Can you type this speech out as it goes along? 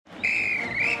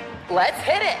Let's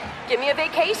hit it. Give me a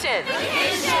vacation.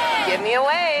 Vacation. Give me a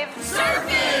wave.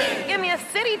 Surfing. Give me a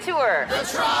city tour. The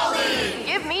trolley.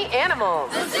 Give me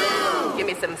animals. The zoo. Give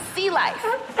me some sea life.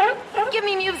 Give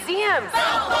me museums.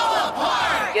 Balboa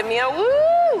Park. Give me a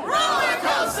woo. Roller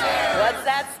coaster. What's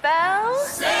that spell?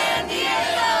 San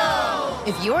Diego.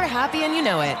 If you're happy and you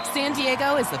know it, San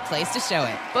Diego is the place to show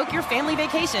it. Book your family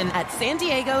vacation at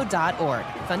sandiego.org.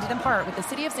 Funded in part with the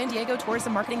City of San Diego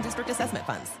Tourism Marketing District Assessment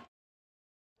Funds.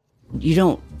 You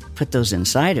don't put those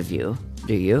inside of you,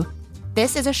 do you?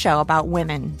 This is a show about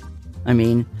women. I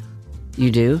mean,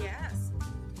 you do? Yes.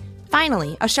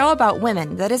 Finally, a show about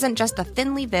women that isn't just a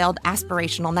thinly veiled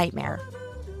aspirational nightmare.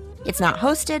 It's not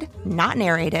hosted, not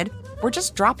narrated. We're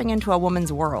just dropping into a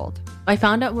woman's world. I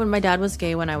found out when my dad was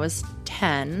gay when I was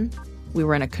 10. We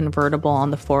were in a convertible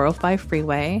on the 405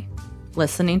 freeway,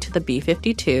 listening to the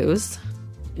B-52s.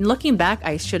 And looking back,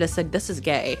 I should have said, this is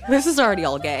gay. This is already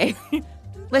all gay.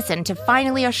 Listen to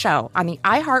Finally a Show on the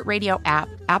iHeartRadio app,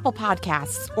 Apple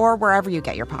Podcasts, or wherever you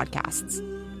get your podcasts.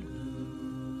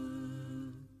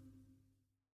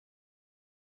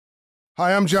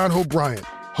 Hi, I'm John Hope Bryant,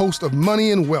 host of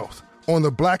Money and Wealth on the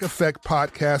Black Effect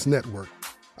Podcast Network.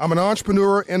 I'm an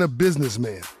entrepreneur and a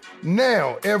businessman.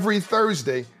 Now, every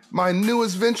Thursday, my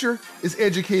newest venture is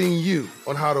educating you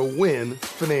on how to win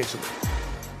financially.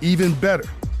 Even better,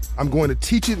 I'm going to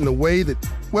teach it in a way that,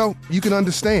 well, you can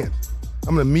understand.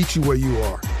 I'm going to meet you where you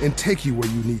are and take you where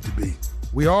you need to be.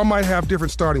 We all might have different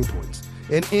starting points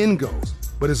and end goals,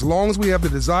 but as long as we have the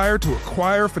desire to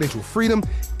acquire financial freedom,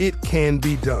 it can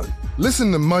be done.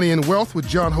 Listen to Money and Wealth with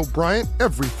John Hope Bryant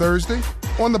every Thursday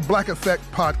on the Black Effect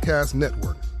Podcast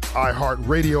Network,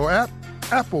 iHeartRadio app,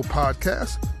 Apple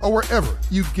Podcasts, or wherever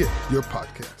you get your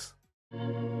podcasts.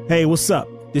 Hey, what's up?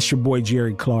 This your boy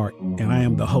Jerry Clark, and I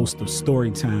am the host of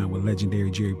Storytime with Legendary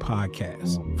Jerry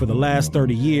Podcast. For the last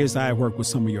 30 years, I have worked with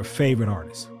some of your favorite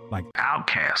artists, like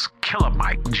Outkast, Killer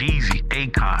Mike, Jeezy,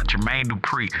 Akon, Jermaine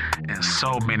Dupri, and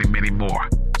so many, many more.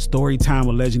 Storytime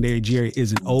with Legendary Jerry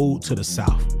is an ode to the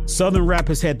South. Southern rap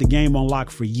has had the game on lock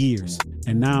for years,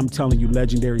 and now I'm telling you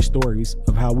legendary stories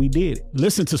of how we did it.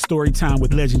 Listen to Storytime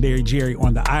with Legendary Jerry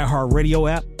on the iHeartRadio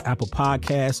app, Apple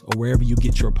Podcasts, or wherever you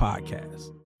get your podcasts.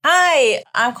 Hi,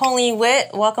 I'm Colleen Witt.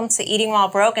 Welcome to Eating While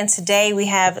Broke. And today we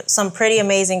have some pretty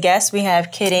amazing guests. We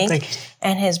have Kidding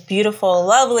and his beautiful,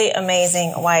 lovely,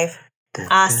 amazing wife,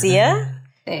 ASIAH.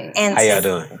 And how y'all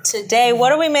doing? Today,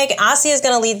 what are we making? ASIAH is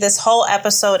going to lead this whole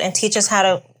episode and teach us how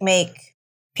to make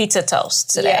pizza toast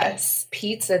today. Yes,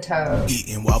 pizza toast.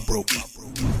 Eating while broke.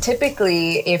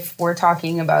 Typically, if we're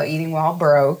talking about eating while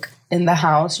broke, in the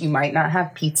house, you might not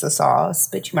have pizza sauce,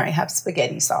 but you might have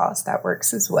spaghetti sauce. That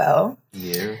works as well.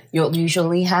 Yeah. You'll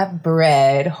usually have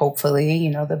bread, hopefully,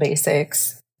 you know, the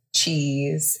basics,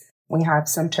 cheese. We have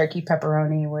some turkey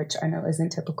pepperoni, which I know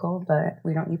isn't typical, but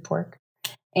we don't eat pork.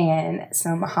 And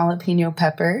some jalapeno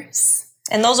peppers.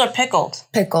 And those are pickled.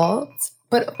 Pickled.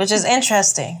 Which is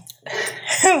interesting.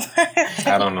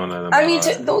 I don't know nothing about I mean,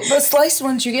 the sliced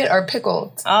ones you get are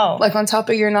pickled. Oh. Like on top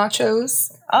of your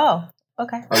nachos. Oh.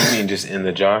 Okay. Oh, you mean just in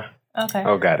the jar? Okay.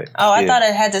 Oh, got it. Oh, I thought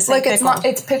it had to say like pickled.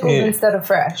 It's pickled instead of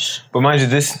fresh. But mind you,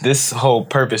 this whole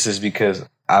purpose is because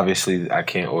obviously I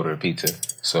can't order a pizza,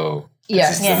 so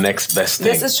this is the next best thing.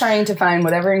 This is trying to find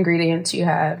whatever ingredients you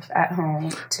have at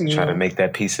home to try to make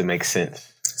that pizza make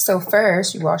sense. So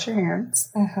first, you wash your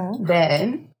hands. Mm-hmm.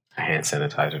 Then a hand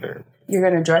sanitizer there. You're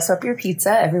gonna dress up your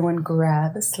pizza. Everyone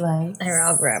grab a slice. Here,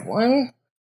 I'll grab one.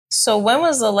 So when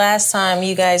was the last time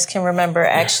you guys can remember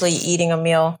actually eating a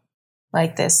meal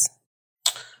like this?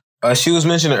 She was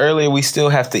mentioning earlier, we still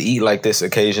have to eat like this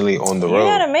occasionally on the road.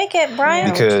 You gotta make it, Brian.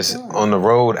 Because on the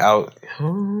road out... Here.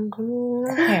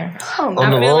 On I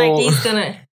the feel road, like he's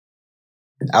gonna...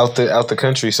 Out the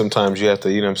country, sometimes you have to,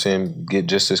 you know what I'm saying, get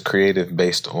just as creative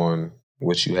based on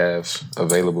what you have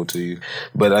available to you.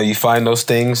 But you find those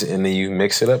things and then you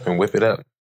mix it up and whip it up.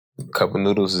 Cup of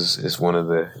noodles is one of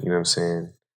the, you know what I'm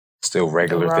saying, still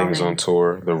regular things on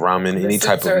tour. The ramen, any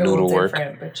type of noodle work.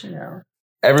 But you know.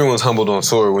 Everyone's humbled on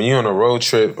tour. When you're on a road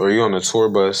trip or you're on a tour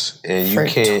bus and you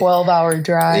can't 12-hour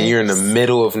drive and you're in the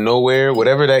middle of nowhere,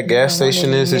 whatever that gas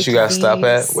station is that you gotta stop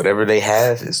at, whatever they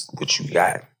have is what you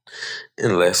got.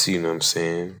 Unless, you know what I'm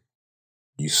saying,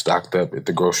 you stocked up at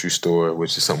the grocery store,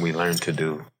 which is something we learned to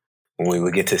do. When we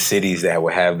would get to cities that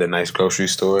would have the nice grocery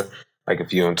store, like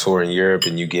if you're on tour in Europe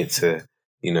and you get to,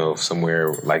 you know,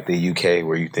 somewhere like the UK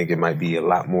where you think it might be a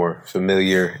lot more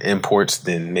familiar imports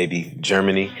than maybe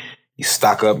Germany, you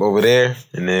stock up over there.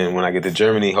 And then when I get to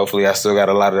Germany, hopefully I still got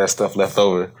a lot of that stuff left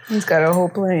over. He's got a whole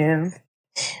plan.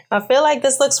 I feel like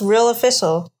this looks real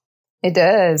official. It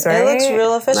does, right? It looks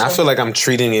real official. And I feel like I'm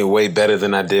treating it way better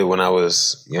than I did when I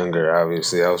was younger.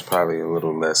 Obviously, I was probably a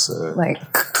little less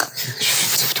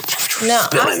Now,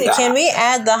 honestly, can we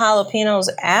add the jalapenos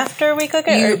after we cook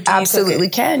it? You absolutely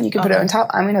can. You can put it on top.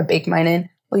 I'm going to bake mine in.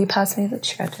 Will you pass me the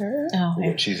cheddar? Oh,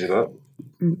 yeah. Cheese it up.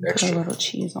 Put a little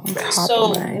cheese on top.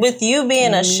 So, with you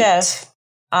being a chef,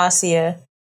 ASIAH,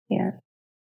 yeah,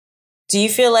 do you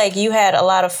feel like you had a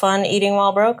lot of fun eating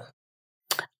while broke?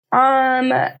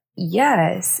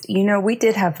 Yes. You know, we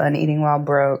did have fun eating while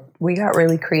broke. We got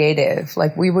really creative.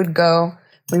 Like we would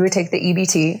take the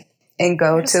EBT and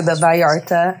go to the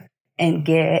Vallarta and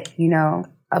get, you know,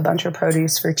 a bunch of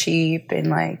produce for cheap and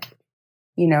like,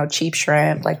 you know, cheap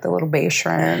shrimp, like the little bay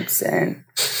shrimps and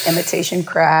imitation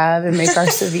crab and make our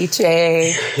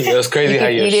ceviche. Yeah, it was crazy how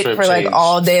your eat shrimp it for changed. like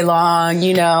all day long,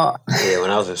 you know. Yeah,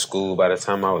 when I was in school, by the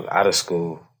time I was out of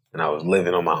school and I was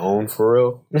living on my own for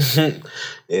real,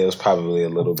 it was probably a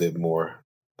little bit more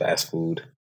fast food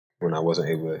when I wasn't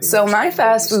able to. So my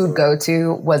fast food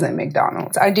go-to wasn't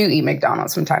McDonald's. I do eat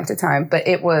McDonald's from time to time, but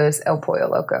it was El Pollo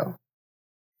Loco.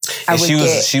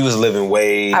 She was living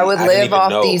way. I would live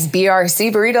off these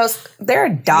BRC burritos. They're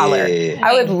 $1. Yeah.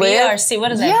 I would live. BRC,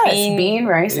 what is that? Yes, bean,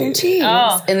 rice, and cheese.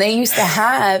 Oh. And they used to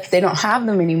have. They don't have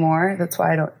them anymore. That's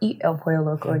why I don't eat El Pollo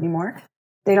Loco anymore.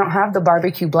 They don't have the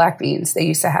barbecue black beans they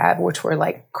used to have, which were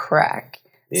like crack.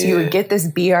 So you would get this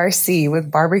BRC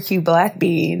with barbecue black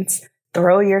beans,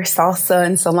 throw your salsa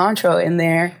and cilantro in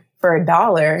there for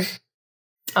 $1.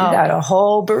 You got a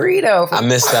whole burrito. I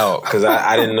missed out because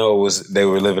I didn't know they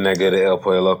were living that good at El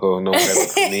Pollo Loco. No one ever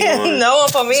put me on. No one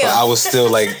put me on. I was still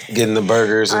like getting the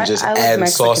burgers and just adding Mexican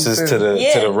sauces to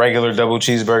the regular double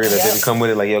cheeseburger that didn't come with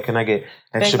it. Like, yo, can I get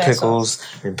extra pickles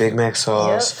and Big Mac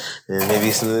sauce and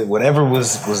maybe some whatever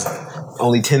was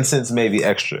only 10 cents, maybe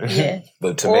extra. Yeah.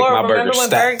 But to make my burger remember when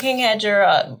stack. Burger King had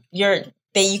your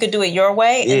that you could do it your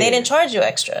way and they didn't charge you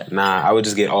extra? Nah, I would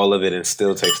just get all of it and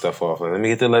still take stuff off. Like, let me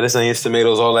get the lettuce, onions,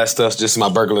 tomatoes, all that stuff. Just so my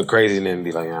burger look crazy, and then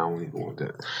be like, I don't even want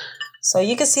that. So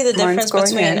you can see the difference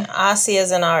between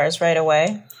ASIAH's and ours right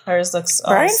away. Hers looks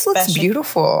Brian's looks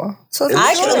beautiful. So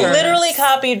I literally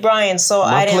copied Brian's, so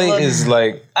my I didn't plate look. Is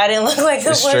like I didn't look like the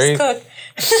worst straight. cook.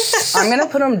 I'm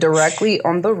gonna put them directly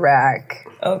on the rack.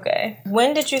 Okay.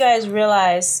 When did you guys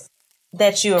realize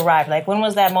that you arrived? Like, when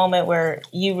was that moment where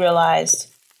you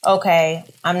realized, okay,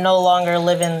 I'm no longer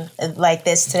living like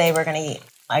this today. We're going to eat,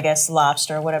 I guess,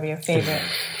 lobster or whatever your favorite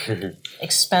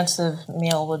expensive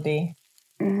meal would be.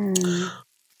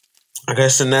 I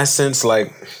guess in that sense,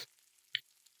 like,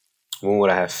 when would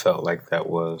I have felt like that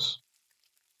was?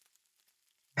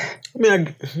 I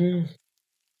mean,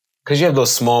 because you have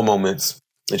those small moments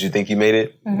that you think you made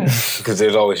it. Because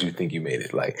there's always you think you made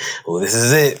it. Like, well, this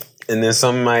is it. And then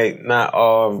some might not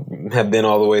all have been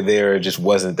all the way there. It just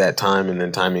wasn't that time. And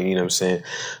then timing, you know what I'm saying,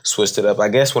 switched it up. I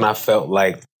guess when I felt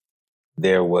like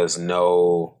there was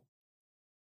no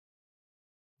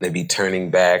maybe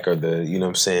turning back or the, you know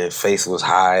what I'm saying, faith was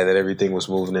high, that everything was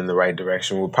moving in the right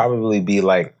direction would probably be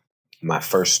like my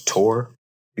first tour,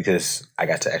 because I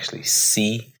got to actually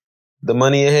see the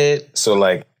money ahead. So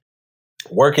like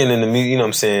working in the music, you know what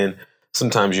I'm saying,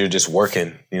 sometimes you're just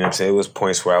working, you know what I'm saying. It was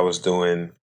points where I was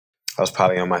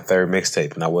probably on my third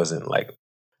mixtape and I wasn't like,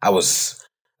 I was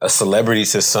a celebrity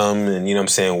to some, and you know what I'm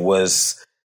saying, was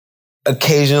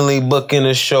occasionally booking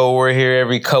a show or here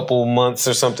every couple months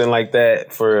or something like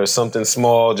that for something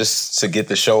small just to get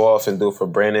the show off and do it for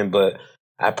Brandon. But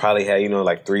I probably had, you know,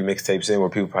 like 3 mixtapes in where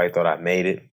people probably thought I made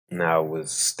it. And I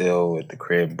was still at the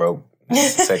crib, broke,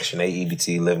 Section 8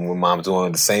 EBT, living with mom,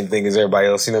 doing the same thing as everybody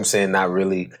else. You know what I'm saying? Not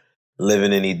really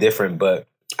living any different, but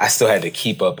I still had to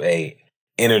keep up a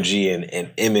energy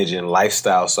and image and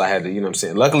lifestyle. So I had to, you know what I'm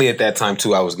saying? Luckily at that time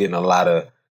too, I was getting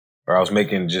I was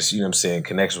making just, you know what I'm saying,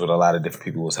 connections with a lot of different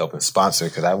people who was helping sponsor,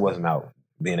 because I wasn't out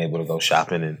being able to go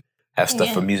shopping and have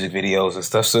stuff for music videos and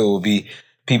stuff. So it would be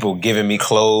people giving me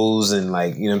clothes and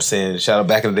like, you know what I'm saying, shout out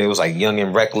back in the day, it was like Young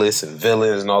and Reckless and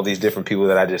Villains and all these different people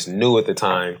that I just knew at the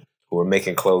time who were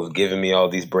making clothes, giving me all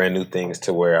these brand new things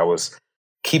to where I was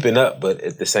keeping up, but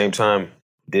at the same time,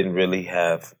 didn't really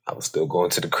have, I was still going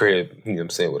to the crib, you know what I'm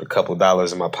saying, with a couple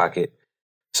dollars in my pocket.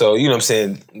 So, you know what I'm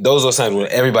saying, those were times when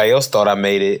everybody else thought I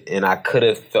made it, and I could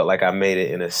have felt like I made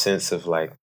it in a sense of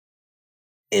like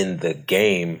in the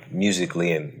game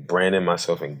musically and branding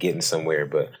myself and getting somewhere.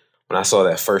 But when I saw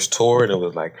that first tour and it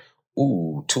was like,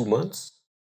 ooh, 2 months?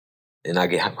 And I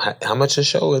get how much a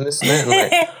show and this and that?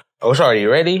 And like, oh, sorry, you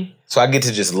ready? So I get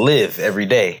to just live every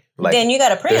day. Like, then you got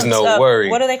to print. There's no worry.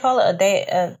 What do they call it? A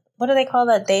day? what do they call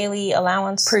that daily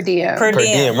allowance? Per diem. Per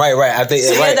diem, right. I think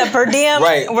so right. The per diem.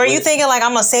 Right. Were you thinking like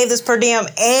I'm gonna save this per diem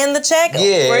and the check?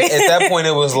 Yeah. At that point,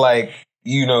 it was like,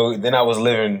 you know. Then I was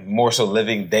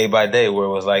living day by day, where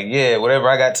it was like, yeah, whatever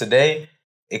I got today,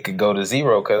 it could go to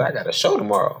zero because I got a show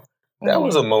tomorrow. That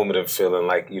was a moment of feeling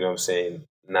like, you know what I'm saying,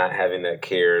 not having that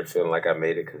care and feeling like I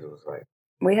made it because it was like.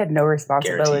 We had no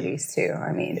responsibilities too.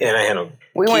 I mean, and I had no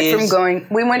we kids.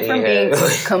 went from being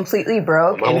completely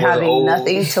broke and having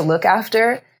nothing to look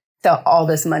after to all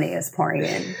this money is pouring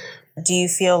in. Do you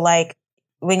feel like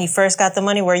when you first got the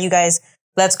money, were you guys,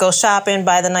 let's go shopping,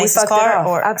 buy the nicest car?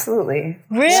 Or absolutely.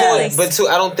 Really? But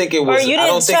I don't think it was. Or you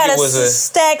didn't try to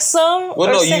stack some?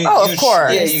 Well, no, of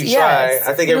course. Yeah, you try.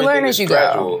 I think everything learn is as you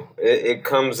gradual. go. It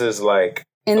comes as like.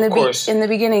 In the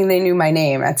beginning, they knew my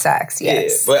name at Saks.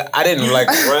 Yes, yeah, but I didn't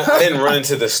I didn't run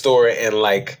into the store and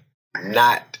like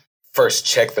not first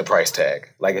check the price tag.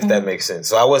 Like if that makes sense.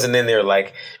 So I wasn't in there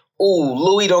like, ooh,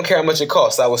 Louis don't care how much it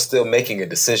costs. I was still making a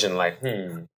decision like,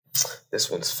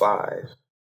 this one's $5,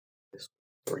 this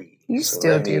one's $3. You so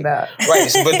still do that, right?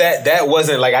 So, but that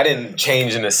wasn't like I didn't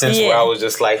change in a sense where I was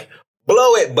just like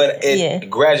blow it, but it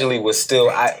gradually was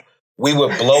still. We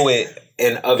would blow it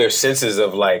in other senses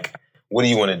of like. What do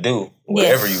you want to do?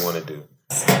 Whatever you want to do.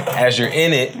 As you're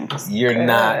in it, you're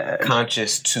not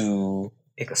conscious to,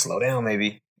 it could slow down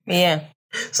maybe. Yeah.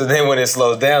 So then when it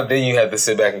slows down, then you have to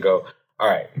sit back and go, all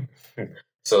right,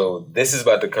 so this is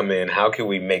about to come in. How can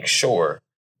we make sure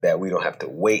that we don't have to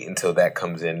wait until that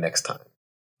comes in next time?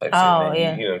 Like, so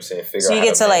yeah. You know what I'm saying? So you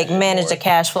get to like manage the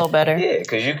cash flow better. Yeah,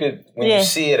 because you could, when you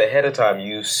see it ahead of time,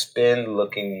 you spend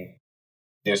looking,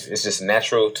 it's just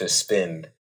natural to spend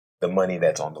the money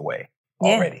that's on the way.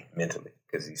 Already mentally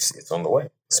because it's on the way.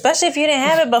 Especially if you didn't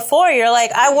have it before, you're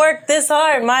like, I worked this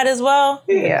hard, might as well.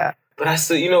 Yeah. But I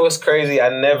still, you know, what's crazy?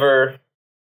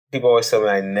 People always tell me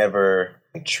I never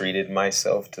treated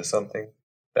myself to something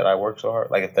that I worked so hard.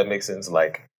 Like if that makes sense,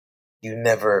 like you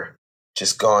never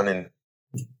just gone and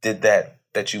did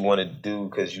that you wanted to do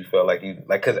because you felt like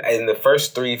because in the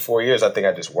first 3-4 years, I think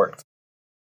I just worked.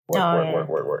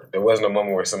 Work. There wasn't a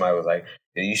moment where somebody was like,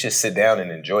 you should sit down and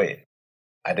enjoy it.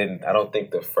 I don't think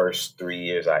the first 3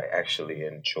 years I actually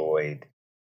enjoyed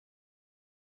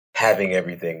having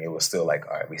everything. It was still like,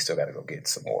 all right, we still got to go get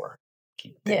some more.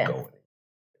 Keep it going.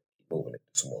 Keep moving it,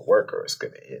 some more work or it's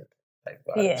going to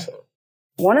end. So.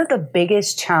 One of the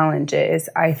biggest challenges,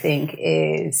 I think,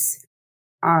 is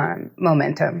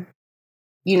momentum.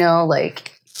 You know,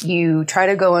 like you try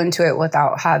to go into it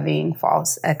without having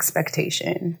false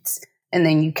expectations and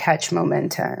then you catch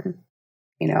momentum.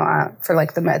 You know, for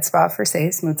like the med spa for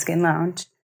say Smooth Skin Lounge,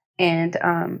 and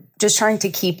just trying to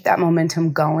keep that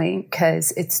momentum going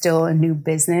because it's still a new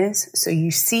business. So you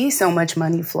see so much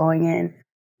money flowing in,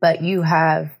 but you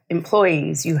have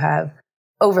employees, you have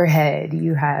overhead,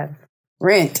 you have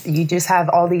rent, you just have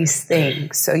all these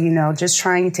things. So, you know, just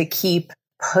trying to keep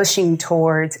pushing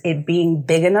towards it being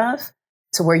big enough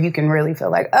to where you can really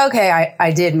feel like, okay,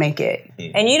 I did make it.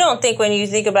 And you don't think when you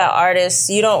think about artists,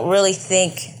 you don't really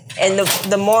think. And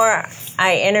the more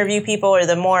I interview people or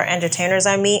the more entertainers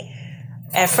I meet,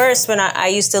 at first when I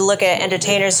used to look at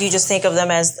entertainers, you just think of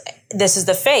them as this is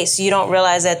the face. You don't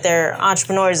realize that they're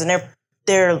entrepreneurs and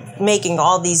they're making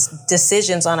all these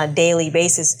decisions on a daily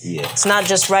basis. Yeah. It's not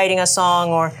just writing a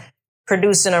song or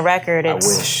producing a record. I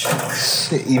wish.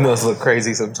 Emails look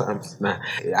crazy sometimes. Nah,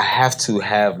 I have to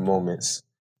have moments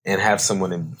and have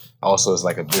someone also as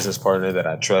like a business partner that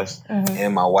I trust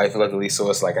and my wife, luckily. So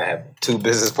it's like I have 2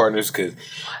 business partners because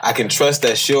I can trust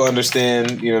that she'll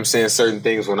understand, you know what I'm saying, certain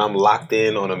things when I'm locked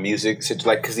in on a music situation.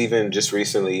 Like, because even just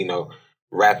recently, you know,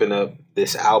 wrapping up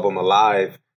this album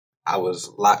Alive, I was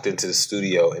locked into the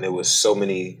studio and it was so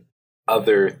many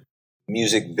other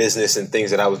music business and things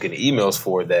that I was getting emails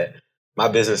for that my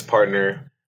business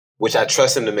partner, which I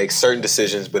trust him to make certain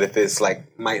decisions, but if it's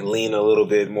like might lean a little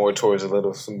bit more towards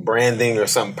some branding or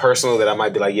something personal that I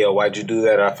might be like, yo, why'd you do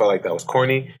that? Or I felt like that was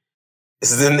corny.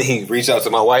 So then he reached out to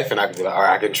my wife and I can be like, all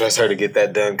right, I can trust her to get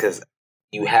that done because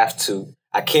you have to.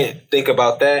 I can't think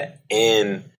about that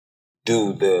and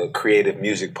do the creative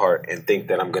music part and think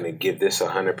that I'm going to give this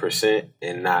 100%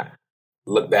 and not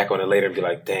look back on it later and be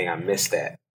like, dang, I missed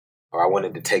that. Or I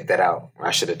wanted to take that out. Or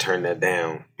I should have turned that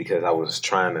down because I was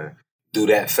trying to do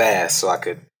that fast so I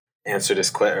could answer this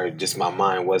question, or just my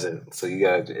mind wasn't. So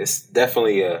it's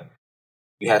definitely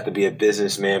you have to be a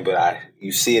businessman, but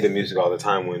you see it in music all the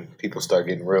time when people start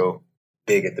getting real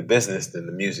big at the business, then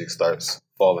the music starts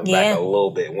falling back a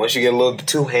little bit. Once you get a little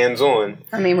too hands-on.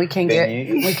 I mean, we can't get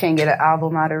an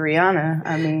album out of Rihanna.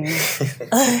 I mean,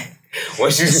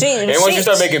 Once you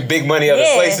start making big money other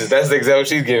places, that's the example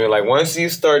she's giving. Like once you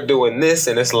start doing this,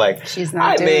 and it's like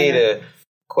I made a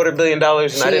 $250 million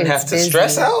and I didn't have to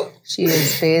stress out. She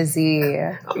is busy.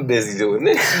 I'm busy doing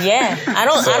this. Yeah, I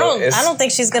don't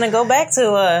think she's gonna go back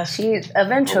to.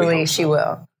 Eventually she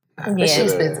will. But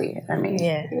she's busy. I mean,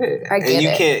 I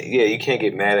get it. You can't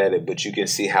get mad at it, but you can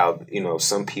see how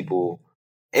some people,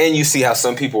 and you see how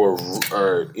some people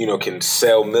are can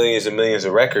sell millions and millions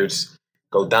of records,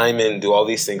 go diamond, do all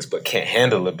these things, but can't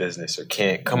handle a business or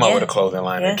can't come out with a clothing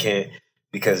line or can't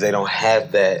because they don't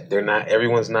have that. They're not.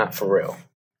 Everyone's not Pharrell.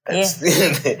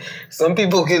 Some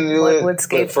people can do it, but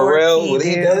Pharrell, what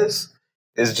he does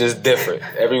is just different.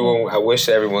 I wish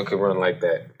everyone could run like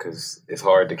that because it's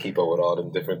hard to keep up with all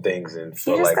them different things. And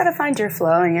you just got to find your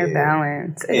flow and your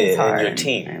balance. It's hard. And your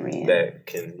team that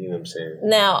can, you know what I'm saying?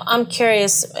 Now, I'm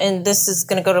curious, and this is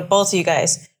going to go to both of you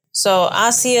guys. So,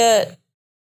 ASIAH,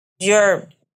 you're,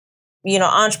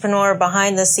 entrepreneur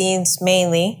behind the scenes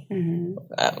mainly,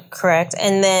 correct?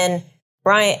 And then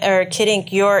Kid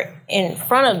Ink, you're in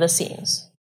front of the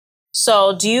scenes.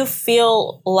 So do you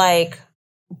feel like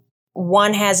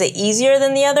one has it easier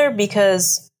than the other?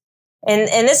 Because,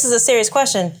 and this is a serious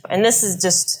question, and this is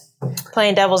just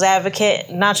playing devil's advocate,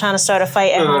 not trying to start a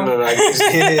fight at home. No.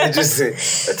 It's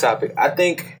just a topic. I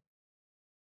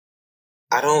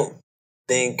don't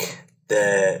think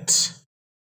that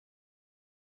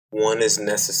one is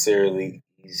necessarily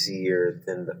easier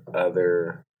than the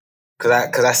other.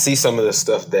 Because I see some of the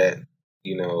stuff that,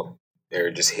 or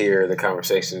just hear the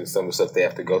conversation, some of the stuff they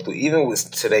have to go through, even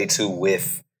with today too,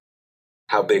 with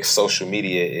how big social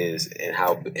media is and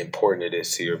how important it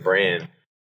is to your brand.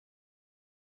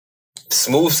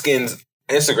 Smooth Skin's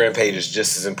Instagram page is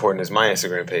just as important as my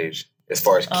Instagram page as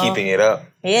far as keeping it up.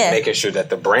 Yeah. Making sure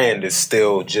that the brand is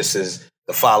still just as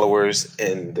the followers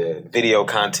and the video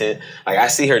content. Like I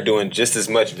see her doing just as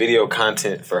much video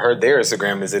content for their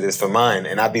Instagram as it is for mine,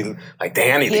 and I'd be like,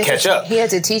 "Dang, I need to catch up." He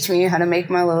had to teach me how to make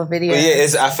my little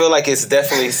videos. But I feel like it's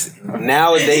definitely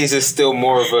nowadays. It's still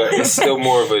more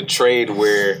of a trade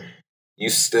where you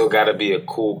still got to be a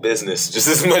cool business just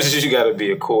as much as you got to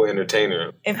be a cool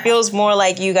entertainer. It feels more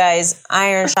like you guys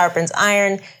iron sharpens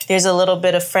iron. There's a little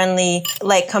bit of friendly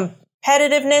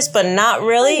competitiveness, but not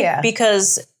really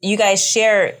because you guys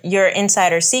share your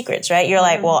insider secrets, right? You're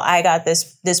like, well, I got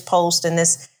this post and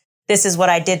this is what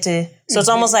I did to. So it's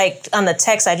almost like on the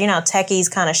tech side, how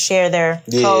techies kind of share their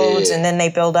codes and then they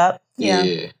build up. Yeah.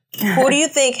 Who do you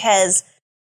think has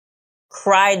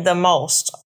cried the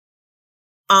most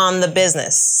on the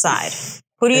business side?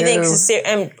 Who do you think?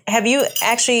 Have you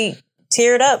actually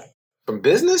teared up? From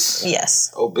business?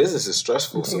 Yes. Oh, business is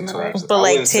stressful sometimes. But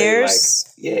like tears?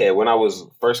 When I was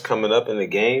first coming up in the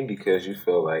game, because you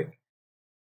feel like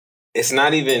it's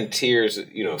not even tears,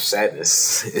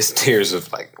 sadness. It's tears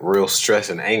of like real stress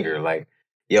and anger. Like,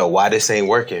 yo, why this ain't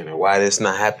working, or why this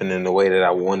not happening the way that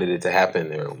I wanted it to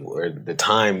happen, or the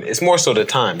time. It's more so the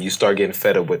time. You start getting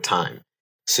fed up with time.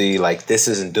 See, like this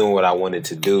isn't doing what I wanted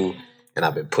to do, and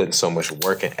I've been putting so much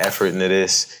work and effort into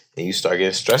this. And you start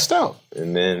getting stressed out.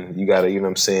 And then you got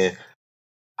to,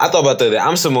 I thought about that.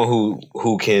 I'm someone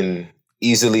who can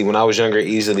easily, when I was younger,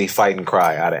 easily fight and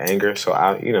cry out of anger. So,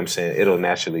 I'll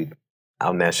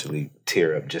naturally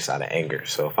tear up just out of anger.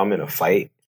 So if I'm in a fight,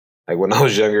 like when I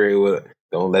was younger,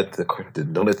 don't let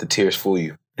the tears fool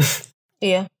you.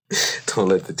 Yeah. Don't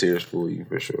let the tears fool you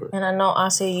for sure. And I know,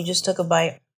 ASIAH, you just took a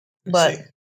bite. But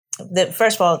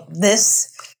first of all,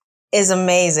 this is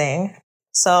amazing.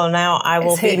 So now I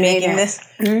will be making this.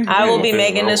 I will be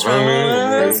making this from.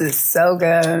 This is so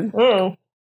good.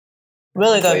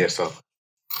 Really good. Play yourself.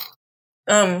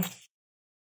 I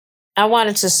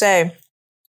wanted to say,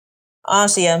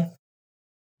 ASIAH,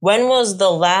 when was the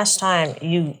last time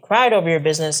you cried over your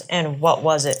business, and what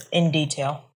was it in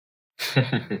detail?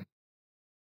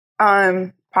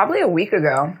 Probably a week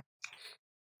ago.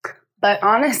 But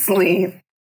honestly,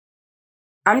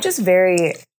 I'm just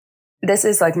this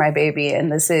is like my baby,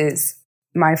 and this is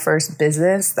my first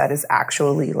business that is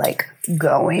actually like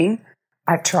going.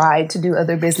 I've tried to do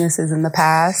other businesses in the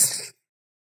past,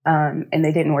 and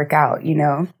they didn't work out,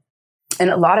 And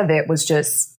a lot of it was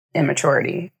just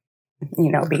immaturity,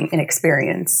 being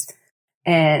inexperienced.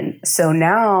 And so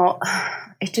now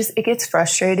it gets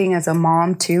frustrating as a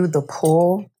mom too,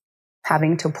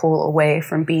 having to pull away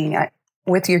from being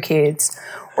with your kids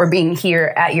or being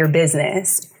here at your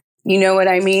business. You know what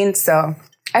I mean? So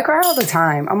I cry all the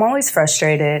time. I'm always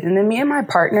frustrated. And then me and my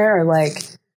partner are like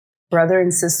brother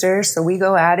and sister. So we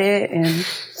go at it, and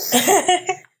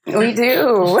we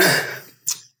do.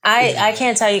 I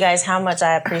can't tell you guys how much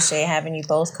I appreciate having you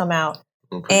both come out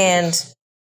and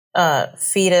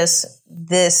feed us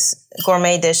this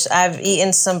gourmet dish. I've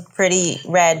eaten some pretty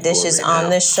rad dishes on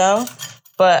this show,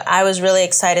 but I was really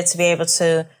excited to be able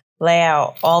to lay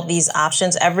out all these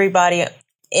options. Everybody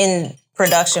in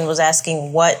production was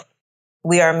asking what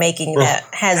we are making that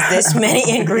has this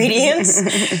many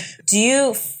ingredients. Do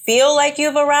you feel like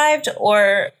you've arrived,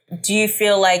 or do you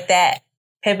feel like that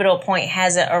pivotal point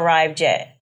hasn't arrived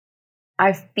yet?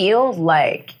 I feel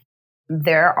like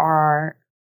I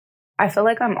feel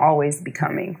like I'm always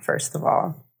becoming, first of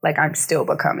all. Like I'm still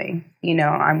becoming. You know,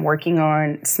 I'm working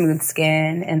on smooth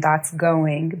skin and that's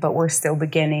going, but we're still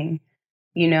beginning.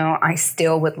 You know, I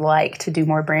still would like to do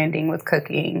more branding with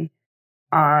cooking.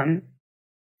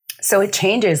 So it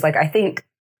changes. Like I think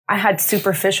I had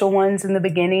superficial ones in the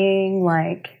beginning,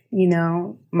 like, you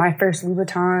know, my first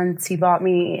Louboutins he bought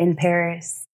me in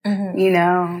Paris. You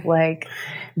know, like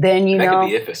then that could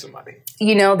be it for somebody.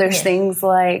 You know, there's things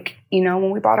like, you know, when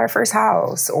we bought our first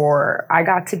house, or I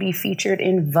got to be featured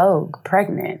in Vogue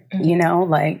pregnant, you know,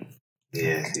 like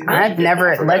I've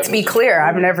never, let's be clear,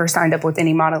 I've never signed up with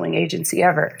any modeling agency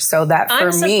ever. So that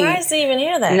for me, I'm surprised to even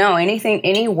hear that. No,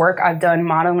 any work I've done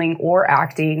modeling or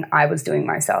acting, I was doing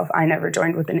myself. I never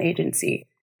joined with an agency.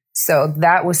 So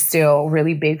that was still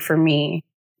really big for me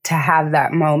to have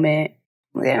that moment.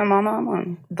 Yeah, Mama, I'm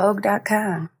on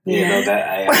Vogue.com. You know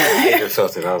that I even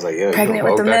felt it. I was like, "Yo, pregnant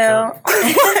with the mill."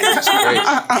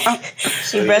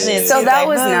 So that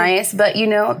was nice, but you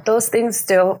know, those things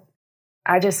still.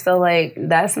 I just feel like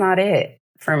that's not it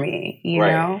for me. You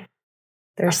know,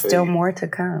 there's still more to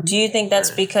come. Do you think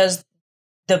that's because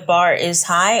the bar is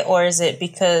high, or is it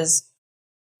because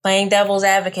playing devil's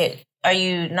advocate? Are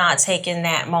you not taking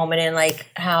that moment in,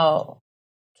 like how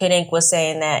Kid Ink was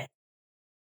saying that?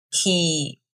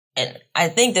 And I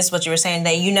think this is what you were saying,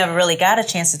 that you never really got a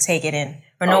chance to take it in,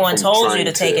 or no one told you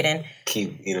to take it in.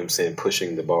 Keep, you know what I'm saying,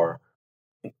 pushing the bar.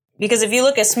 Because if you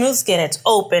look at Smooth Skin, it's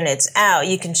open, it's out,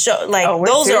 you can show, like,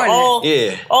 those are all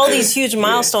these huge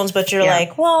milestones, but you're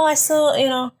like, well, I still, you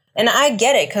know, and I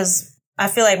get it, because I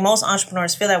feel like most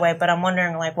entrepreneurs feel that way, but I'm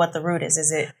wondering, like, what the root is.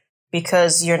 Is it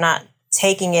because you're not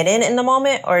taking it in the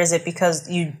moment, or is it because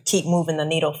you keep moving the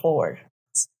needle forward?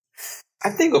 I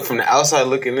think from the outside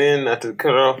looking in, not to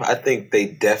cut it off, I think they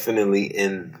definitely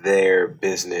in their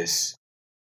business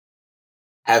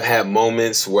have had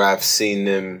moments where I've seen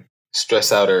them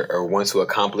stress out or want to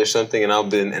accomplish something, and I'll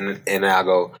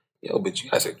go, yo, but you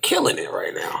guys are killing it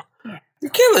right now. You're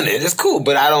killing it. It's cool,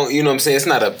 but I don't, you know what I'm saying? It's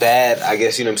not a bad, I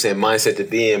guess, you know what I'm saying, mindset to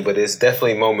be in, but it's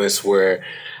definitely moments where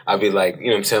I'll be like, you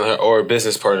know what I'm saying, or a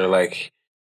business partner like,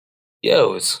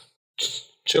 yo, it's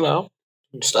chill out.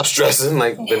 Stop stressing.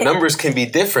 Like, the numbers can be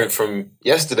different from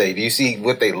yesterday. Do you see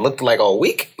what they looked like all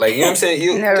week? Like, you know what I'm saying?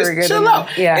 You just chill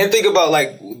out. Yeah. And think about,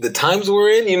 like, the times we're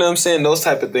in, you know what I'm saying? Those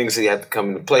type of things that you have to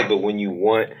come into play. But when you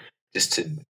want just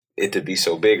it to be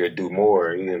so big or do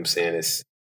more, you know what I'm saying?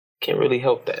 Can't really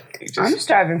help that. I'm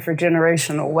striving for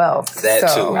generational wealth.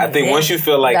 That too. I think once you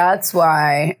feel like that's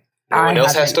why no one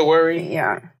else has to worry.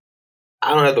 Yeah.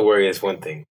 I don't have to worry is one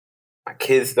thing. My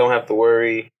kids don't have to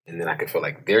worry, and then I can feel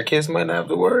like their kids might not have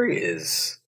to worry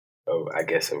is, I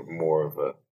guess, more of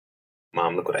a,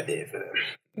 mom, look what I did for them.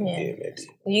 Yeah. Maybe.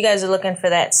 You guys are looking for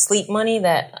that sleep money,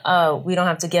 that we don't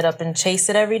have to get up and chase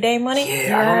it every day money? Yeah,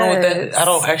 yes. I don't know what that, I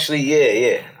don't actually,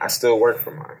 yeah. I still work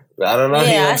for mine. I don't know. Yeah,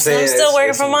 you know what I'm saying? I'm still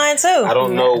working for mine too. I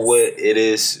don't know what it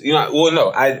is. You know, well,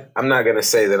 no, I'm not going to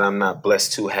say that I'm not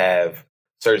blessed to have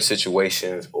certain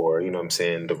situations or, you know what I'm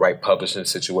saying, the right publishing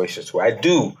situations where I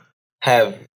do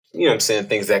have, you know what I'm saying,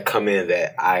 things that come in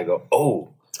that I go,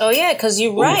 oh yeah, because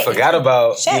you're right. Forgot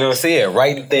about, you know what I'm saying,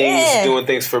 writing things, doing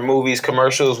things for movies,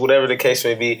 commercials, whatever the case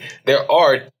may be. There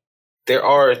are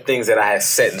things that I have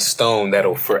set in stone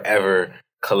that'll forever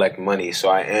collect money. So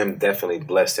I am definitely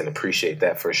blessed and appreciate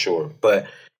that for sure. But,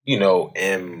 you know,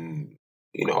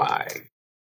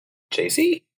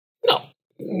 JC? No.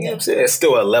 You know what I'm saying? It's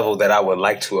still a level that I would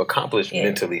like to accomplish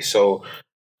mentally. So,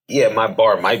 yeah, my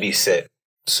bar might be set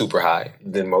super high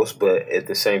than most, but at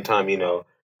the same time, you know,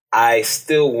 I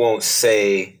still won't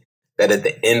say that at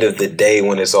the end of the day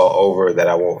when it's all over that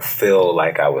I won't feel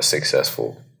like I was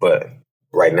successful. But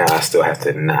right now I still have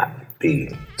to not be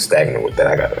stagnant with that.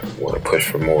 I gotta want to push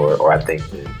for more, or I think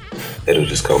it'll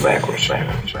just go backwards.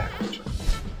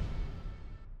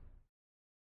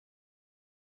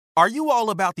 Are you all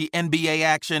about the NBA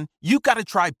action? You gotta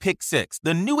try Pick 6,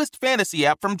 the newest fantasy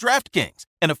app from DraftKings,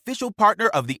 an official partner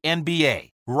of the NBA.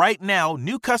 Right now,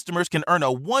 new customers can earn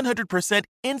a 100%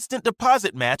 instant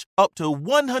deposit match up to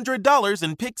 $100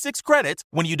 in Pick 6 credits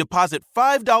when you deposit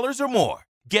 $5 or more.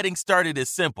 Getting started is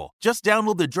simple. Just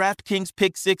download the DraftKings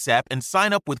Pick 6 app and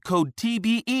sign up with code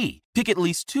TBE. Pick at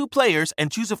least 2 players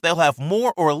and choose if they'll have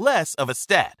more or less of a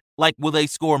stat. Like, will they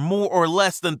score more or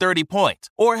less than 30 points?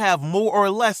 Or have more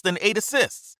or less than 8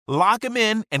 assists? Lock them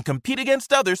in and compete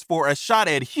against others for a shot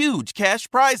at huge cash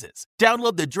prizes.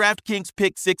 Download the DraftKings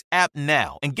Pick 6 app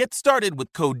now and get started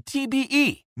with code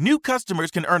TBE. New customers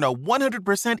can earn a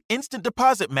 100% instant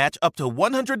deposit match up to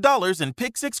 $100 in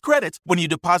Pick 6 credits when you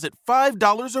deposit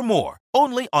 $5 or more.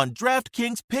 Only on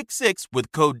DraftKings Pick 6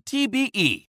 with code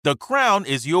TBE. The crown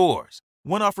is yours.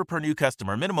 One offer per new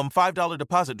customer. Minimum $5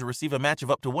 deposit to receive a match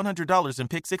of up to $100 in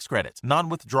Pick 6 credits.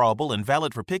 Non-withdrawable and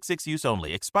valid for Pick 6 use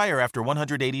only. Expire after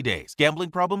 180 days.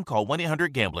 Gambling problem? Call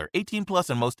 1-800-GAMBLER. 18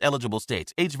 plus in most eligible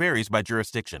states. Age varies by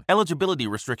jurisdiction. Eligibility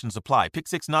restrictions apply. Pick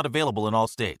 6 not available in all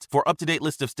states. For up-to-date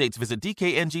list of states, visit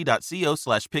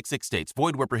dkng.co/pick6states.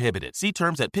 Void where prohibited. See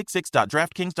terms at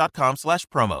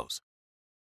pick6.draftkings.com/promos.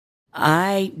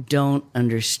 I don't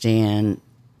understand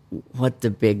what the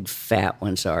big fat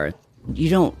ones are.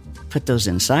 You don't put those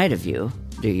inside of you,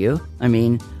 do you? I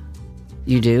mean,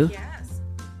 you do? Yes.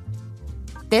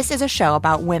 This is a show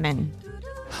about women.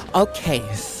 Okay,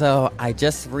 so I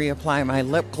just reapplied my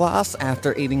lip gloss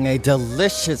after eating a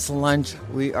delicious lunch.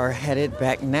 We are headed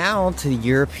back now to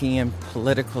European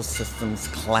Political Systems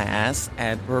class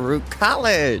at Baruch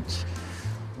College.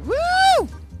 Woo!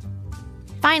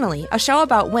 Finally, a show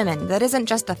about women that isn't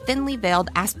just a thinly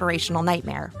veiled aspirational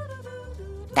nightmare.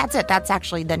 That's it. That's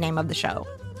actually the name of the show.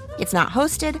 It's not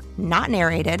hosted, not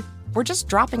narrated. We're just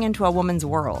dropping into a woman's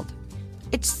world.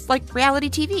 It's like reality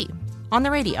TV on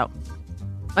the radio.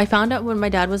 I found out when my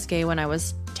dad was gay when I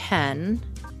was 10.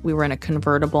 We were in a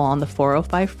convertible on the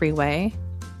 405 freeway,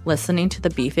 listening to the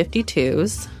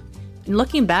B-52s. And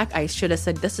looking back, I should have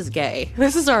said, this is gay.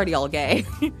 This is already all gay.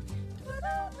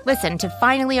 Listen to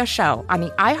Finally a Show on the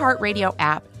iHeartRadio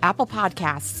app, Apple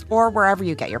Podcasts, or wherever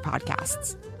you get your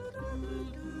podcasts.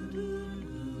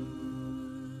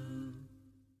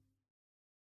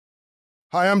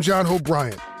 Hi, I'm John Hope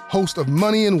Bryant, host of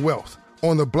Money and Wealth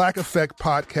on the Black Effect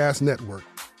Podcast Network.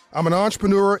 I'm an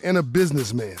entrepreneur and a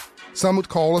businessman. Some would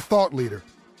call a thought leader.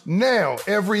 Now,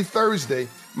 every Thursday,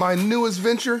 my newest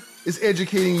venture is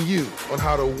educating you on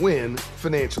how to win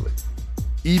financially.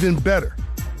 Even better,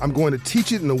 I'm going to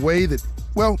teach it in a way that,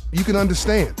 well, you can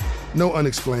understand. No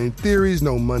unexplained theories,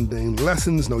 no mundane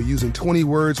lessons, no using 20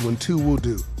 words when 2 will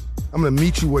do. I'm going to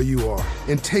meet you where you are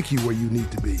and take you where you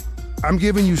need to be. I'm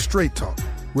giving you straight talk,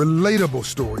 relatable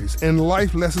stories, and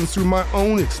life lessons through my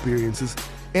own experiences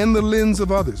and the lens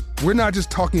of others. We're not just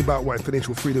talking about why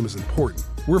financial freedom is important.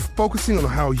 We're focusing on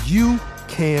how you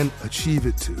can achieve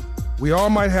it too. We all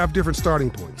might have different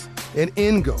starting points and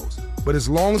end goals, but as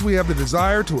long as we have the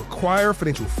desire to acquire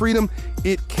financial freedom,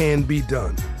 it can be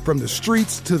done. From the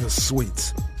streets to the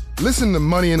suites. Listen to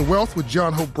Money and Wealth with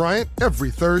John Hope Bryant every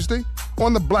Thursday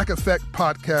on the Black Effect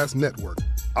Podcast Network,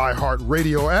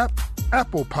 iHeartRadio app,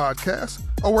 Apple Podcasts,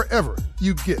 or wherever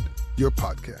you get your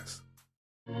podcasts.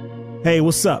 Hey,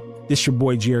 what's up? This your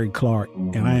boy Jerry Clark,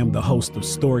 and I am the host of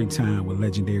Storytime with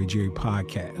Legendary Jerry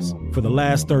Podcast. For the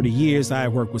last 30 years, I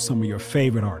have worked with some of your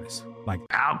favorite artists, like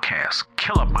Outkast,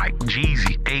 Killer Mike,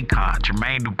 Jeezy, Akon,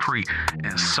 Jermaine Dupri,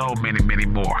 and so many, many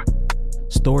more.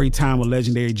 Storytime with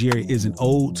Legendary Jerry is an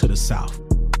ode to the South.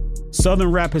 Southern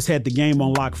rap has had the game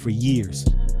on lock for years,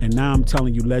 and now I'm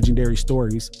telling you legendary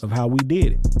stories of how we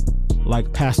did it.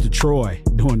 Like Pastor Troy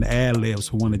doing the ad-libs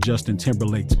for one of Justin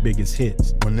Timberlake's biggest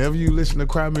hits. Whenever you listen to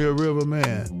Cry Me a River,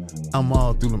 man, I'm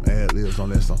all through them ad-libs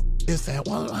on that song. It's that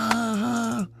one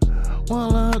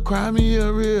cry me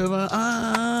a river.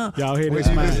 Y'all hear this?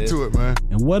 When you listen to it, man.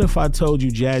 And what if I told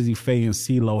you Jazzy Faye and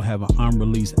CeeLo have an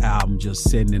unreleased album just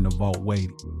sitting in the vault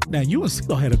waiting? Now, you and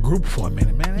CeeLo had a group for a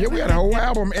minute, man. Yeah, we had a whole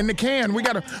album in the can. We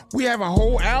have a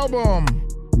whole album.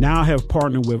 Now I have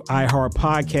partnered with iHeart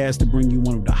Podcast to bring you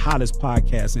one of the hottest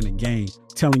podcasts in the game,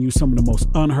 telling you some of the most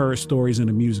unheard stories in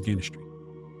the music industry.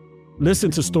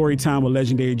 Listen to Storytime with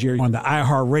Legendary Jerry on the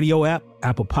iHeartRadio app,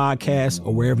 Apple Podcasts,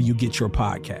 or wherever you get your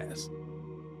podcasts.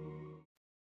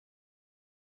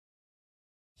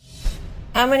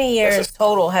 How many years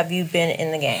total have you been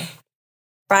in the game?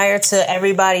 Prior to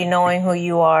everybody knowing who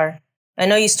you are, I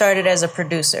know you started as a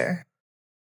producer.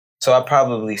 So I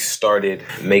probably started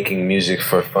making music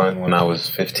for fun when I was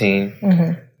 15.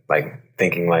 Mm-hmm. Like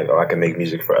thinking like, oh, I can make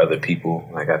music for other people.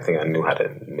 Like I think I knew how to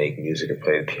make music and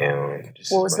play the piano.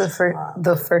 What was the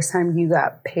first time you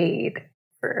got paid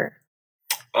for?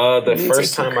 The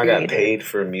first time I got paid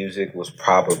for music was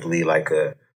probably like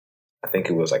I think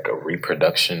it was like a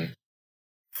reproduction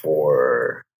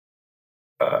for.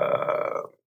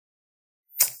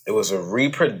 It was a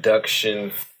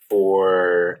reproduction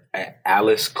for an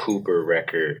Alice Cooper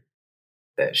record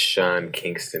that Sean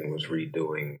Kingston was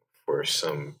redoing for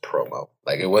some promo.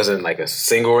 Like, it wasn't like a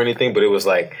single or anything, but it was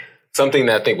like something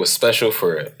that I think was special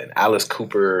for an Alice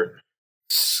Cooper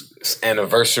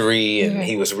anniversary, and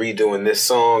he was redoing this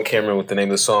song. Can't remember what the name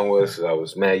of the song was. I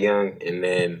was mad young, and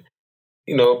then,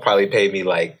 you know, probably paid me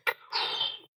like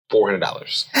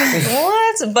 $400.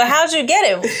 What? But how'd you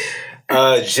get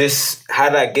it? Just how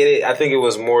did I get it? I think it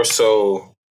was more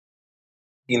so,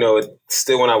 you know,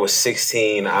 still when I was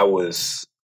 16, I was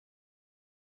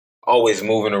always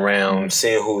moving around,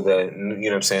 seeing who the, you know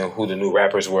what I'm saying, who the new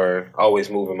rappers were, always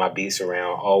moving my beats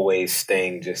around, always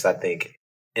staying just, I think,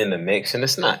 in the mix. And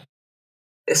it's not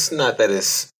that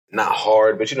it's not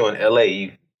hard, but you know, in LA,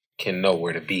 you can know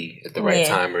where to be at the right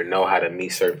time, or know how to meet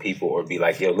certain people, or be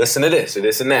like, yo, listen to this or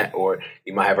this and that. Or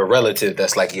you might have a relative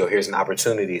that's like, yo, here's an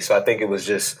opportunity. So I think it was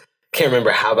just, can't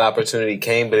remember how the opportunity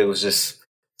came, but it was just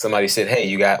somebody said, hey,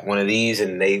 you got one of these,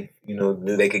 and they, you know,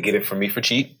 knew they could get it from me for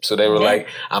cheap. So they were like,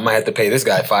 I might have to pay this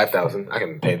guy $5,000. I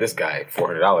can pay this guy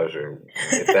 $400, or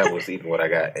if that was even what I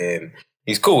got. And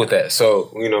he's cool with that.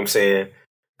 So, you know what I'm saying?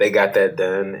 They got that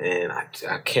done, and I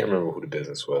can't remember who the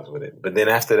business was with it. But then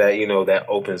after that, you know, that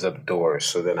opens up doors.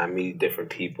 So then I meet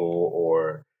different people,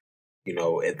 or, you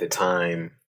know, at the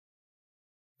time,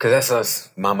 because that's us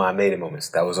Mama I Made It moments.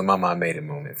 That was a Mama I Made It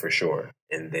moment for sure.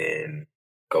 And then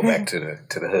go back to the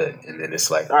hood. And then it's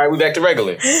like, all right, we back to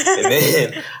regular. And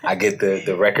then I get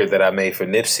the record that I made for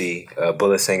Nipsey,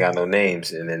 Bullets Ain't Got No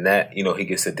Names. And then that, you know, he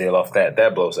gets a deal off that.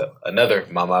 That blows up. Another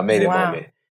Mama I Made It moment.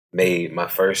 Made my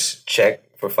first check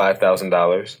for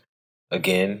 $5,000.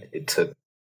 Again, it took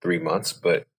 3 months,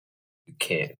 but you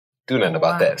can't do nothing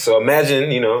about that. So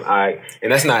imagine, you know,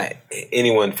 and that's not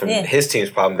anyone from his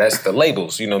team's problem. That's the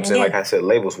labels. You know what I'm saying? Like I said,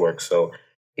 labels work. So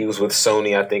he was with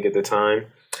Sony, I think, at the time,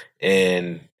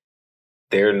 and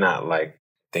they're not like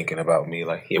thinking about me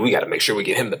like, yeah, we got to make sure we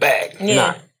get him the bag.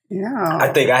 Nah. No.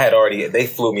 I think they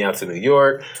flew me out to New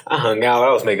York. I hung out.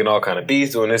 I was making all kind of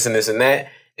beats, doing this and this and that.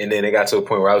 And then it got to a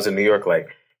point where I was in New York like,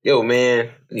 yo, man,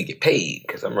 I need to get paid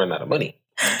because I'm running out of money.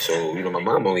 So, you know, my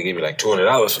mom only gave me like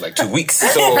 $200 for like 2 weeks.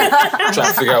 So I'm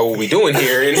trying to figure out what we doing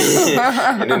here.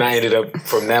 And then I ended up,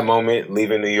 from that moment,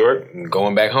 leaving New York and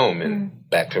going back home and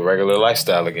back to regular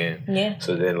lifestyle again. Yeah.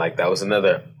 So then, like, that was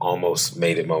another almost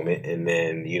made it moment. And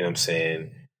then, you know what I'm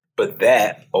saying? But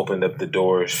that opened up the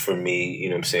doors for me, you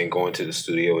know what I'm saying, going to the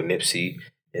studio with Nipsey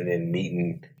and then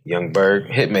meeting Young Berg,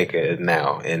 Hitmaker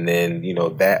now. And then, you know,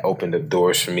 that opened up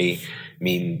doors for me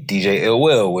meeting DJ Ill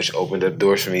Will, which opened up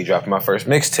doors for me dropping my first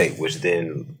mixtape, which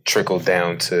then trickled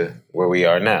down to where we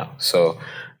are now. So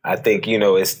I think, you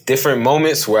know, it's different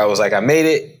moments where I was like, I made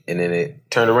it, and then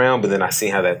it turned around, but then I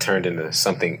seen how that turned into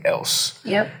something else.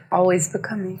 Yep, always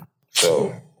becoming.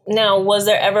 So now, was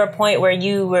there ever a point where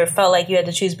you felt like you had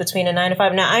to choose between a 9 to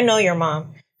 5? Now, I know your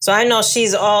mom, so I know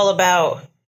she's all about,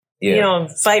 you know,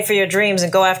 fight for your dreams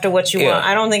and go after what you want.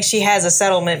 I don't think she has a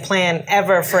settlement plan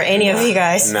ever for any of you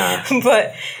guys. Nah.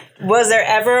 But was there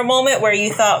ever a moment where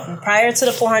you thought, prior to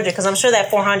the 400, because I'm sure that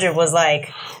 400 was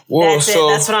like, that's it,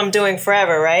 that's what I'm doing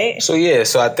forever, right? So yeah,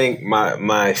 so I think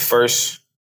my first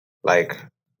like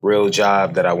real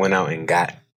job that I went out and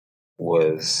got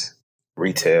was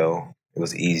retail. It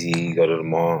was easy. You go to the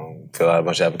mall, fill out a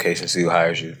bunch of applications, see who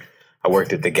hires you. I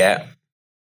worked at the Gap.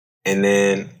 And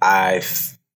then I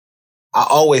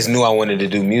always knew I wanted to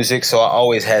do music, so I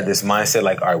always had this mindset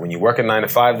like, all right, when you work a 9 to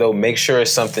 5, though, make sure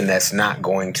it's something that's not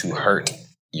going to hurt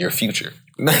your future.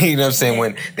 You know what I'm saying?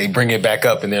 When they bring it back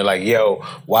up and they're like, yo,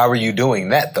 why were you doing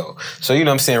that, though? So, you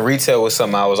know what I'm saying? Retail was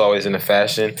something I was always into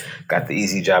fashion. Got the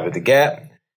easy job at the Gap.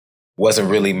 Wasn't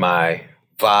really my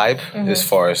vibe as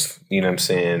far as, you know what I'm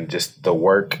saying, just the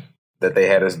work that they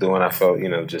had us doing. I felt, you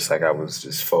know, just like I was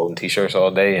just folding T-shirts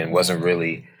all day and wasn't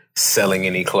really selling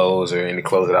any clothes or any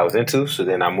clothes that I was into. So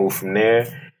then I moved from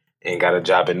there and got a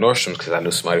job at Nordstrom's because I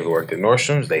knew somebody who worked at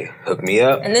Nordstrom's. They hooked me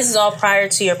up. And this is all prior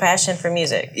to your passion for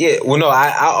music? Yeah. Well, no,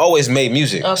 I always made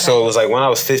music. Okay. So it was like when I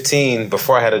was 15,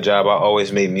 before I had a job, I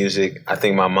always made music. I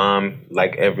think my mom,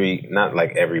 but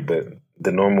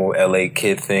the normal LA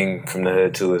kid thing from the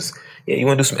hood too is, yeah, you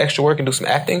want to do some extra work and do some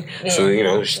acting? Yeah. So, you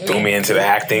know, she threw me into the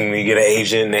acting. You get an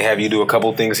agent, they have you do a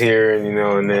couple things here, and, you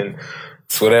know, and then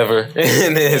it's whatever.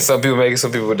 And then some people make it,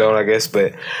 some people don't, I guess.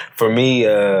 But for me, you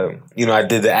know, I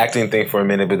did the acting thing for a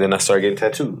minute, but then I started getting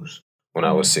tattoos when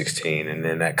I was 16. And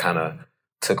then that kind of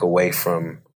took away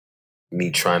from me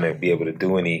trying to be able to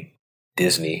do any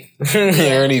Disney or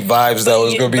any vibes that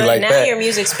was going to be like that. Now your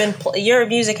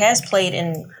music has played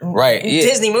in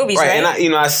Disney movies, right?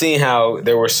 And I seen how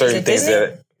there were certain things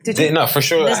that... No, for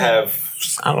sure Disney. I have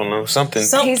I don't know, something.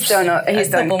 He's done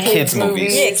kids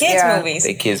movies. Yeah, kids movies.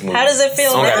 They kids movies. How does it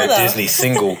feel I now, don't got a though? Disney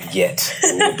single yet.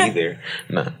 We'll be there.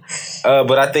 Nah.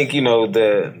 But I think,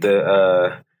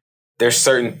 there's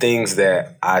certain things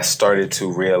that I started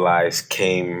to realize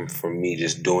came from me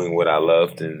just doing what I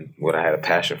loved and what I had a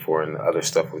passion for, and the other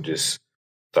stuff would just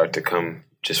start to come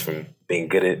just from being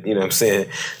good at,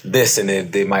 this, and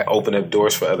then they might open up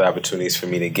doors for other opportunities for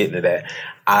me to get into that.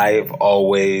 I've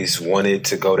always wanted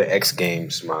to go to X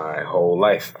Games my whole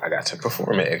life. I got to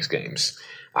perform at X Games.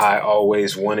 I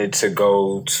always wanted to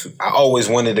go to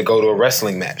a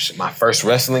wrestling match. My first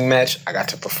wrestling match, I got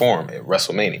to perform at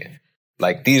WrestleMania.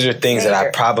 Like, these are things that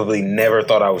I probably never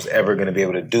thought I was ever going to be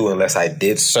able to do unless I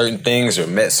did certain things or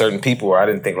met certain people where I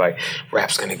didn't think, like,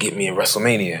 rap's going to get me in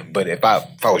WrestleMania. But if I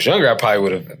was younger, I probably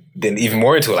would have been even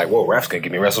more into it. Like, whoa, rap's going to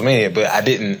get me in WrestleMania. But I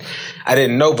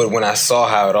didn't know. But when I saw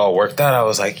how it all worked out, I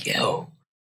was like, yo,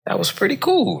 that was pretty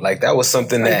cool. Like, that was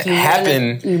something that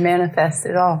happened. You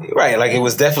manifested all. Right. Like, it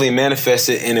was definitely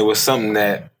manifested, and it was something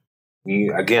that,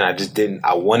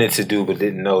 I wanted to do, but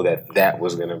didn't know that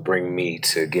was going to bring me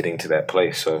to getting to that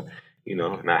place. So,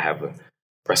 and I have a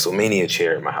WrestleMania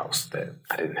chair in my house that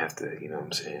I didn't have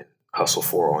to, hustle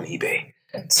for on eBay.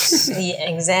 Yeah,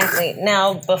 exactly.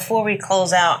 Now, before we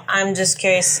close out, I'm just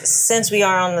curious, since we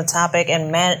are on the topic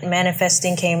and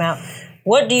manifesting came out,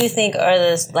 what do you think are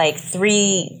the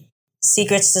 3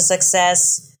 secrets to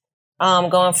success,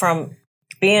 going from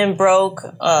being broke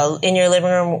in your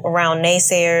living room around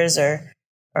naysayers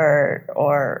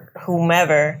or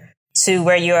whomever to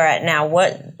where you are at now?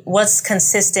 What's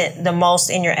consistent the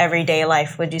most in your everyday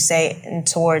life, would you say,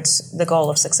 towards the goal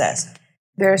of success?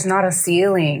 There's not a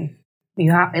ceiling.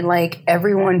 You have,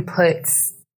 everyone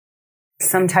puts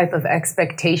some type of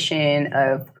expectation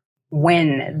of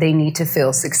when they need to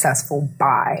feel successful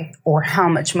by, or how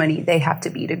much money they have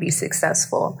to be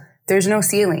successful. There's no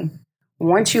ceiling.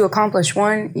 Once you accomplish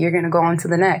one, you're going to go on to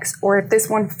the next. Or if this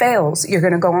one fails, you're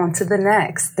going to go on to the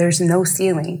next. There's no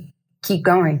ceiling. Keep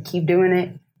going. Keep doing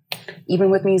it.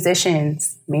 Even with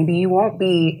musicians, maybe you won't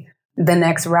be the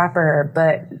next rapper,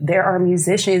 but there are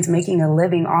musicians making a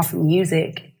living off of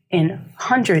music in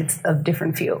hundreds of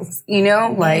different fields,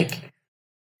 Yeah,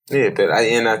 but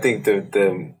I think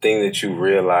the thing that you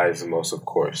realize the most, of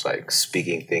course, like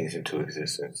speaking things into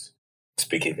existence,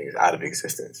 speaking things out of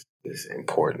existence is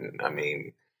important. I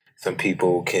mean, some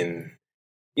people can,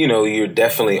 you're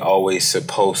definitely always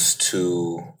supposed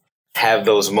to have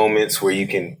those moments where you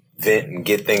can vent and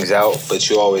get things out, but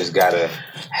you always gotta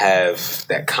have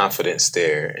that confidence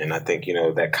there. And I think,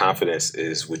 that confidence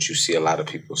is what you see a lot of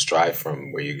people strive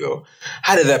from, where you go,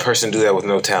 how did that person do that with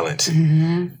no talent?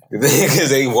 Because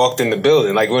they walked in the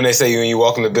building. Like when they say when you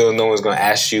walk in the building, no one's going to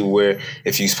ask you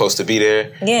if you're supposed to be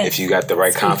there, if you got the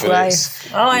right confidence.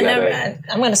 Oh, I'm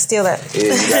going to steal that.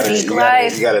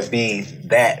 You got to be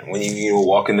that when you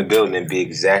walk in the building and be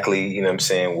exactly,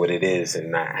 what it is,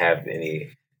 and not have any,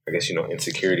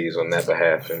 insecurities on that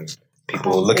behalf, and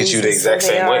people will look at you the exact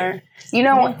same way.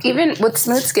 Even with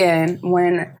smooth skin,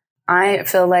 when I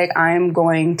feel like I'm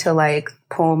going to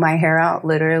pull my hair out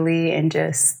literally and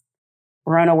just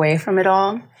run away from it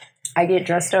all, I get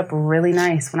dressed up really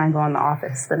nice when I go in the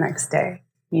office the next day.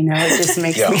 It just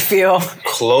makes me feel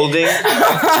clothing.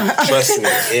 Trust me,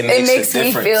 it makes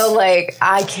me feel like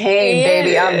I came,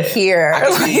 baby. I'm here.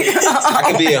 I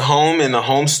could be at home in the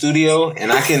home studio,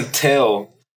 and I can tell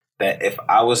that if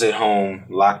I was at home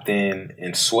locked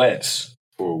in sweats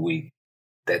for a week,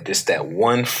 that just that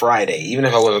one Friday, even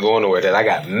if I wasn't going nowhere, that I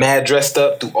got mad dressed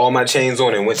up, threw all my chains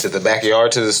on, and went to the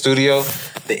backyard to the studio,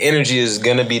 the energy is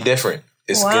going to be different.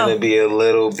 It's going to be a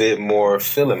little bit more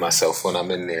feeling myself when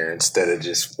I'm in there instead of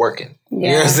just working. Yeah. You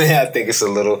know what I'm saying? I think it's a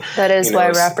little... That is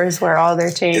why rappers wear all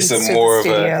their chains it's more of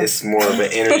an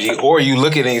energy. Or you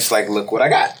look at it and it's like, look what I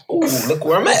got. Ooh, look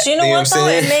where I'm at. But you know what, though?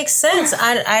 It makes sense.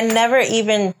 I never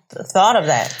even thought of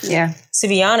that. Yeah. To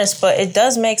be honest, but it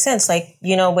does make sense. Like,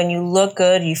 when you look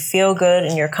good, you feel good,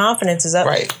 and your confidence is up.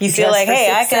 Right. You feel like,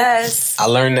 hey, I can... I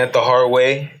learned that the hard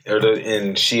way,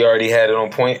 and she already had it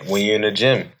on point when you're in the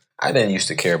gym. I didn't used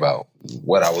to care about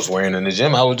what I was wearing in the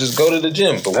gym. I would just go to the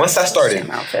gym. But once I started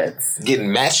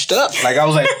getting matched up, I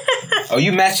was like, oh,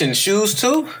 you matching shoes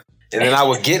too? And then I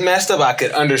would get matched up. I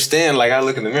could understand, I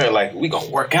look in the mirror, we gonna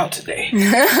work out today.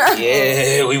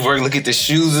 Yeah, we work, look at the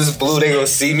shoes, it's blue, they gonna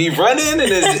see me running.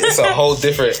 And it's a whole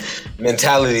different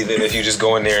mentality than if you just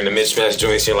go in there in the mismatched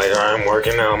joints, you're like, all right, I'm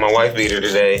working out, my wife beat her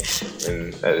today.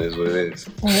 And that is what it is.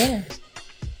 Yeah.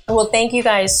 Well, thank you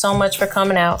guys so much for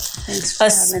coming out,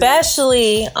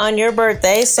 especially on your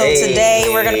birthday. So today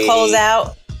we're going to close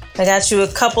out I got you a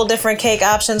couple different cake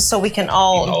options so we can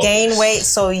all gain weight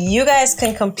so you guys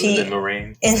can compete in the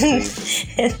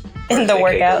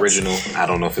workout. Original. I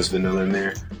don't know if it's vanilla in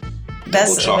there.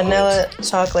 That's vanilla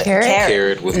chocolate.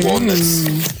 Carrot with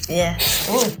walnuts. Yeah.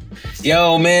 Ooh.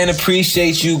 Yo, man,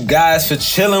 appreciate you guys for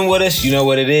chilling with us. You know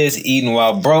what it is, eating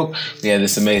while broke. We had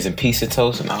this amazing pizza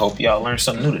toast, and I hope y'all learned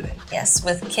something new today. Yes,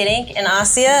 with Kid Ink and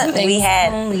ASIAH, we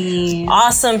had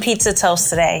awesome pizza toast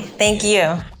today. Thank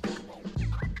you.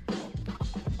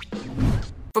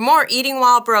 For more Eating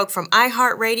While Broke from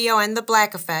iHeartRadio and The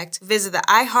Black Effect, visit the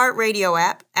iHeartRadio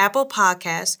app, Apple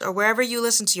Podcasts, or wherever you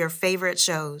listen to your favorite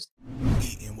shows.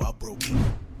 Eating while broke.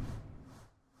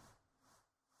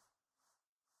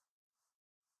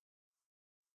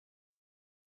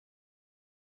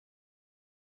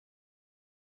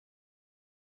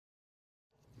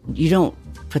 You don't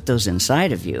put those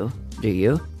inside of you, do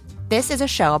you? This is a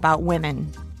show about women.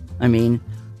 I mean,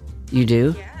 you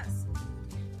do?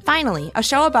 Finally, a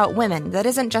show about women that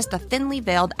isn't just a thinly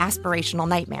veiled aspirational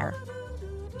nightmare.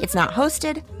 It's not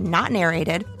hosted, not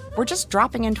narrated. We're just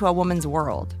dropping into a woman's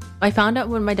world. I found out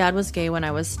when my dad was gay when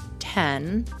I was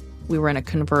 10. We were in a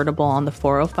convertible on the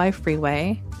 405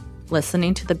 freeway,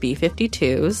 listening to the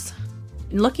B-52s.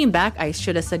 Looking back, I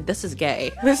should have said, this is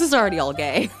gay. This is already all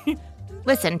gay.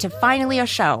 Listen to Finally a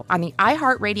Show on the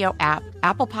iHeartRadio app,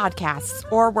 Apple Podcasts,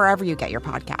 or wherever you get your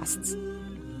podcasts.